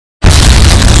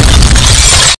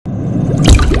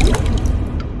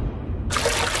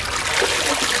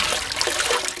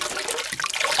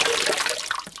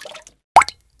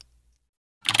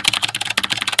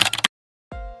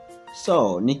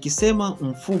So, nikisema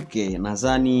mfuke,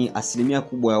 nadhani asilimia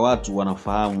kubwa ya watu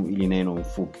wanafahamu ili neno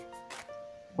mfuke.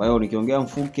 Kwa hiyo nikiongea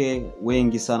mfuke,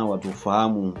 wengi sana watu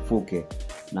ufahamu mfuke.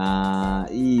 Na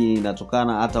hii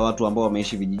inatokana hata watu ambao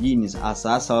wameishi vijijini,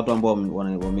 hasa watu ambao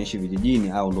wameishi vijijini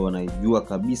au ndio wanajua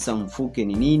kabisa mfuke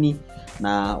ni nini,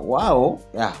 na wao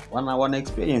wana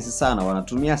experience sana,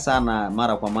 wanatumia sana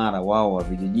mara kwa mara wao wa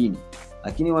vijijini.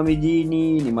 Lakini wa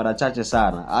mijini ni mara chache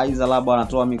sana. Aidha labda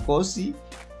wanatoa mikosi,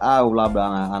 au labda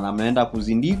anaenda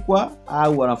kuzindikwa,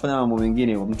 au anafanya mambo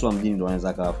mengine. Mtu wa mjini ndio anaweza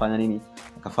akafanya nini?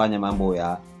 Akafanya mambo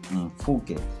ya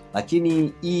mfuke.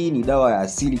 Lakini hii ni dawa ya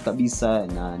asili kabisa,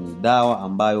 na ni dawa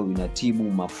ambayo inatibu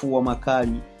mafua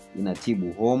makali,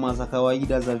 inatibu homa za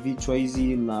kawaida za vichwa hizi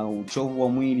na uchovu wa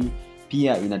mwili,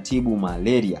 pia inatibu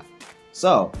malaria.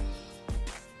 So,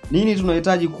 nini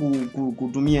tunahitaji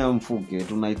kutumia mfuke?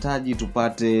 Tunahitaji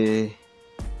tupate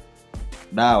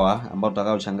dawa ambayo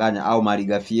tutakayochanganya, au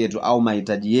malighafi yetu au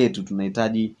mahitaji yetu.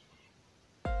 Tunahitaji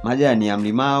majani ya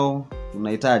mlimao,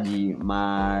 tunahitaji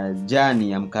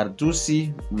majani ya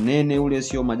mkaratusi mnene ule,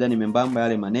 sio majani membamba,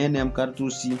 yale manene ya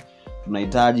mkaratusi.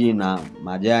 Tunahitaji na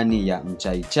majani ya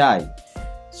mchaichai.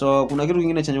 So kuna kitu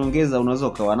kingine cha nyongeza unaweza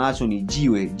ukawa nacho, ni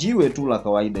jiwe tu la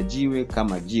kawaida, jiwe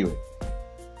kama jiwe.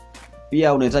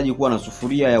 Pia unahitaji kuwa na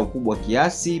sufuria ya ukubwa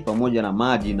kiasi, pamoja na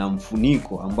maji na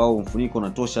mfuniko, ambao mfuniko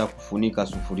unatosha kufunika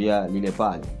sufuria lile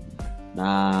pale.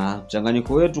 Na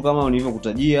mchanganyiko wetu kama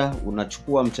nilivyokutajia,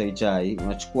 unachukua mchaichai,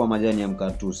 unachukua majani ya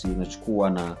mkaratusi, unachukua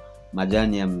na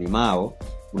majani ya mlimao,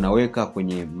 unaweka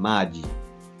kwenye maji.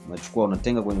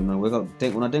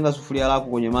 Unatenga sufuria lako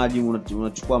kwenye maji,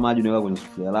 unachukua maji unaweka kwenye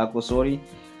sufuria lako,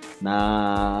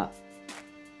 na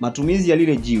matumizi ya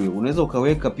lile jiwe unaweza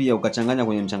ukaweka pia ukachanganya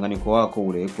kwenye mchanganyiko wako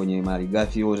ule, kwenye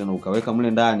malighafi yote, na ukaweka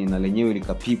mle ndani na lenyewe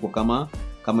likapikwa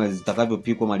kama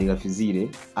zitakavyopikwa malighafi zile.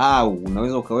 Au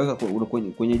unaweza ukaweka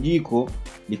kwenye jiko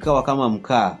likawa kama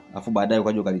mkaa, afu baadaye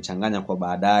ukaja ukalichanganya kwa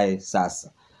baadaye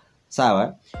sasa.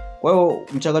 Sawa? Kwa hiyo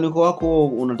mchanganyiko wako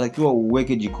unatakiwa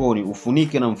uweke jikoni,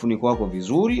 ufunike na mfuniko wako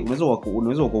vizuri.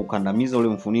 Unaweza ukakandamiza ule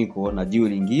mfuniko na jiwe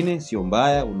lingine, sio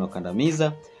mbaya,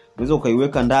 unakandamiza. Unaweza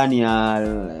ukaiweka ndani ya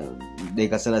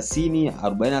dakika 30,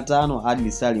 45 hadi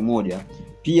lisali moja.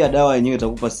 Pia dawa yenyewe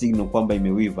itakupa signal kwamba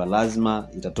imeiva, lazima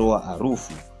itatoa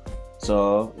harufu.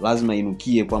 So lazima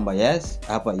inukie kwamba yes,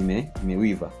 hapa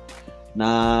imeiva.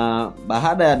 Na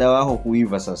baada ya dawa yako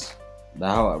kuiva sasa,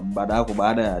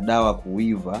 baada ya dawa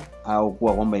kuiva au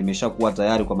kuwa kwamba imeshakuwa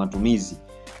tayari kwa matumizi,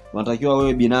 unatakiwa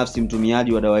wewe binafsi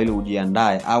mtumiaji wa dawa ile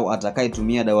ujiandae, au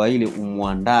atakayetumia dawa ile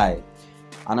umuandae.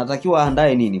 Anatakiwa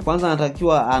aandae nini? Kwanza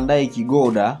anatakiwa aandae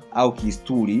kigoda au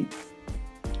kisturi.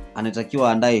 Anatakiwa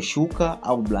aandae shuka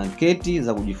au blanketi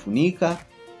za kujifunika.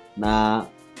 Na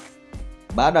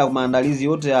baada ya maandalizi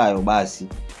yote hayo, basi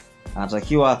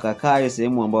anatakiwa akakae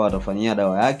sehemu ambayo atafanyia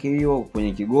dawa yake hiyo,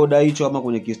 kwenye kigoda hicho ama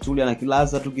kwenye kisturi.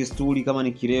 Anakilaza tu kisturi, kama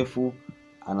ni kirefu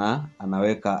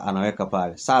anaweka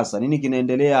pale. Sasa nini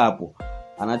kinaendelea hapo?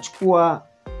 Anachukua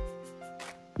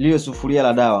lile sufuria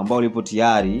la dawa ambalo lipo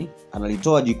tayari,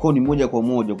 analitoa jikoni moja kwa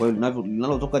moja. Kwa hiyo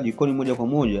linalotoka jikoni moja kwa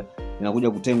moja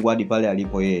linakuja kutengwa hadi pale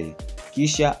alipo yeye.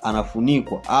 Kisha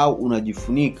anafunikwa au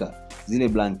unajifunika zile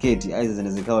blanketi, aidha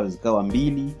zinaweza zikawa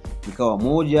 2, zikawa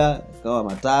 1, zikawa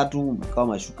 3, zikawa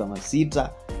mashuka 6,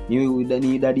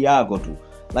 ni idadi yako tu.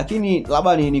 Lakini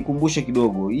labda nikumbushe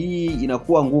kidogo, hii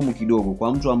inakuwa ngumu kidogo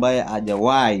kwa mtu ambaye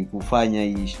hajawahi kufanya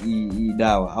hii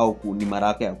dawa, au ni mara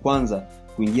yake ya kwanza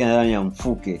kuingia ndani ya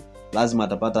mfuke. Lazima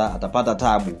atapata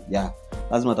tabu.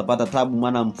 Lazima atapata tabu,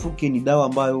 maana mfuke ni dawa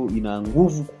ambayo ina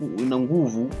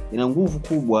nguvu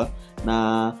kubwa,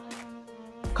 na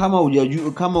kama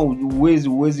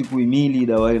uwezi kuhimili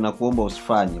dawa ile, na kuomba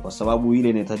usifanye, kwa sababu ile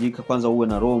inahitajika kwanza uwe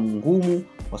na roho ngumu,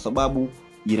 kwa sababu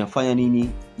inafanya nini?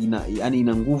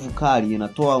 Ina nguvu kali,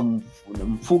 inatoa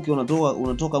mfuke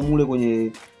unatoka mule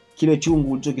kwenye kile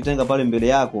chungu ulichokitenga pale mbele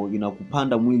yako,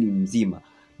 inakupanda mwili mzima.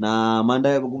 Na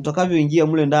utakavyoingia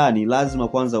mule ndani lazima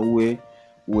kwanza uwe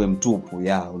mtupu.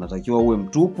 Unatakiwa uwe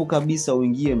mtupu kabisa,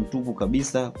 uingie mtupu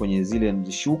kabisa kwenye zile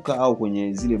shuka au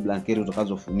kwenye zile blanketi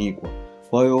utakazofunikwa.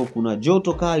 Kwa hiyo kuna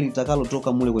joto kali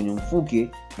litakalotoka mule kwenye mfuke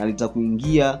na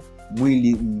litakuingia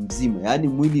mwili mzima.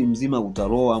 Mwili mzima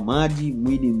utaroa maji,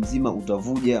 mwili mzima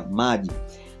utavuja maji.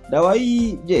 Dawa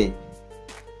hii,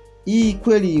 hii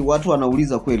kweli watu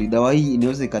wanauliza, kweli dawa hii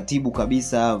inaweza ikatibu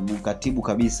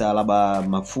kabisa labda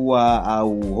mafua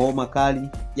au homa kali?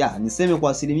 Niseme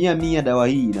kwa 100% dawa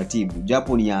hii inatibu,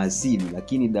 japo ni ya asili,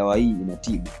 lakini dawa hii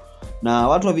inatibu. Na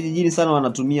watu wa vijijini sana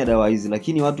wanatumia dawa hizi,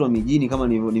 lakini watu wa mijini, kama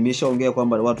nimeshaongea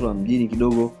kwamba watu wa mjini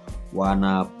kidogo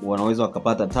wanaweza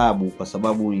wakapata tabu, kwa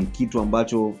sababu ni kitu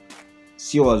ambacho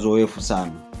sio wazoefu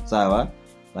sana. Sawa?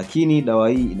 lakini dawa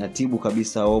hii inatibu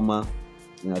kabisa homa,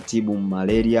 inatibu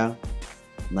malaria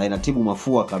na inatibu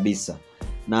mafua kabisa.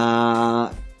 Na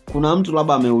kuna mtu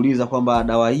labda ameuliza kwamba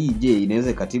dawa hii je,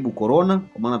 inaweza kutibu corona?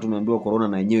 Kwa maana tumeambiwa corona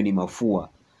na yenyewe ni mafua.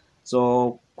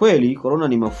 So kweli corona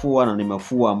ni mafua, na ni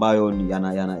mafua ambayo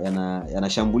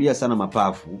yanashambulia sana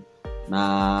mapafu,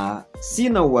 na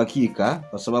sina uhakika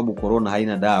kwa sababu corona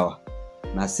haina dawa,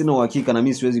 na sina uhakika na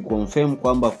mimi siwezi confirm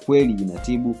kwamba kweli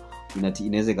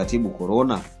inaweza kutibu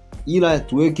corona, ila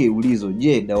tuweke ulizo,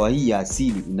 je, dawa hii ya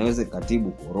asili inaweza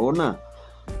kutibu corona?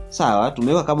 Sawa,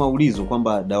 tumeweka kama ulizo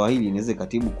kwamba dawa hili inaweza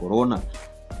kutibu corona.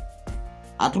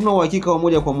 Hatuna uhakika wa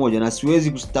moja kwa moja, na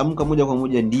siwezi kutamka moja kwa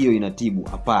moja ndio inatibu.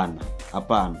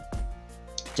 Hapana.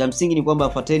 Cha msingi ni kwamba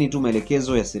fuateni tu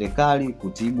maelekezo ya serikali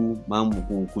kutibu mambo,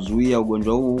 kuzuia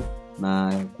ugonjwa huu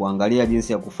na kuangalia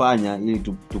jinsi ya kufanya ili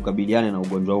tukabiliane na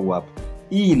ugonjwa huu hapa.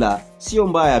 Ila sio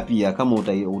mbaya pia kama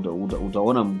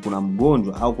utaona kuna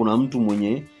mgonjwa au kuna mtu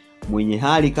mwenye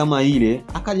hali kama ile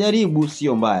akajaribu,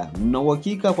 sio mbaya. Mna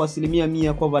uhakika kwa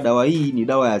 100% kwamba dawa hii ni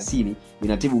dawa ya asili,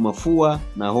 inatibu mafua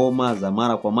na homa za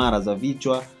mara kwa mara za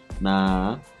vichwa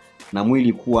na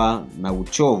mwili kuwa na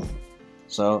uchovu.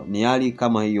 So ni hali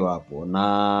kama hiyo hapo.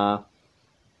 Na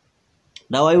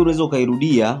dawa hii unaweza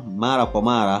ukairudia mara kwa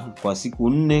mara kwa siku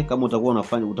 4 kama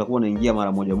utakuwa unaingia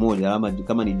mara moja, ama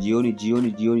kama ni jioni,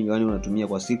 yani unatumia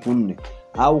kwa siku 4,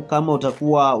 au kama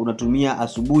utakuwa unatumia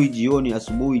asubuhi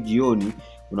jioni,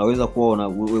 unaweza kuwa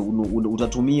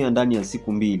utatumia ndani ya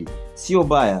siku 2. Sio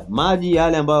baya. Maji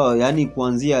yale ambayo yani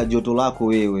kuanzia joto lako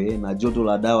wewe na joto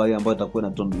la dawa ile ambayo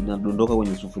itakuwa inadondoka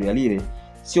kwenye sufuria lile,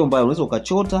 sio mbaya, unaweza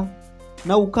ukachota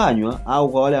na ukanywa, au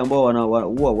kwa wale ambao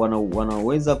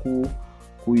wanaweza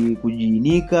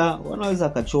kujiinika, wanaweza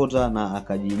akachota na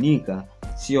akajiinika,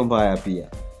 sio mbaya pia.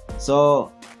 So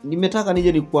nimetaka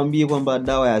nije nikuambie kwamba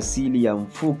dawa ya asili ya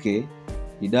mfuke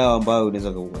ni dawa ambayo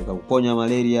inaweza kukuponya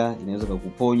malaria, inaweza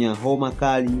kukuponya homa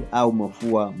kali au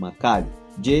mafua makali.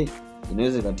 Je,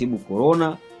 inaweza kutibu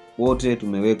corona? Wote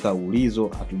tumeweka ulizo,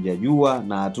 hatujajua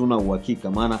na hatuna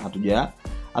uhakika, maana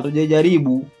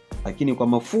hatujajaribu. Lakini kwa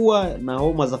mafua na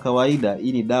homa za kawaida,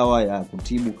 hii ni dawa ya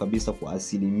kutibu kabisa kwa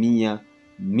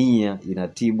 100%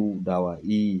 inatibu dawa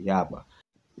hii hapa.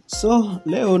 So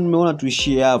leo nimeona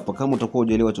tuishie hapa. Kama utakuwa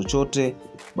hujaelewa chochote,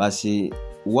 basi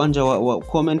uwanja wa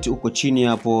comment uko chini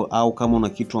hapo, au kama una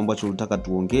kitu ambacho unataka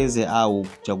tuongeze au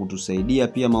cha kutusaidia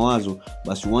pia mawazo,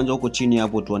 basi uwanja uko chini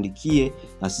hapo, tuandikie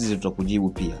na sisi tutakujibu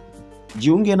pia.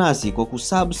 Jiunge nasi kwa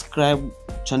kusubscribe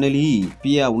channel hii.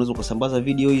 Pia unaweza kusambaza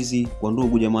video hizi kwa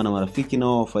ndugu jamaa na marafiki na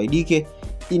wao wafaidike.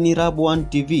 Hii ni Rab1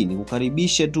 TV.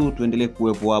 Nikukaribishe tu tuendelee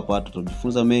kuwepo hapa,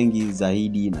 tutajifunza mengi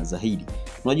zaidi na zaidi.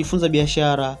 Tunajifunza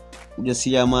biashara,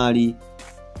 ujasiriamali,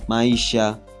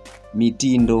 maisha,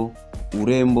 mitindo,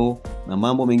 urembo na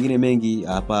mambo mengine mengi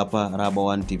hapa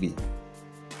Rab1 TV.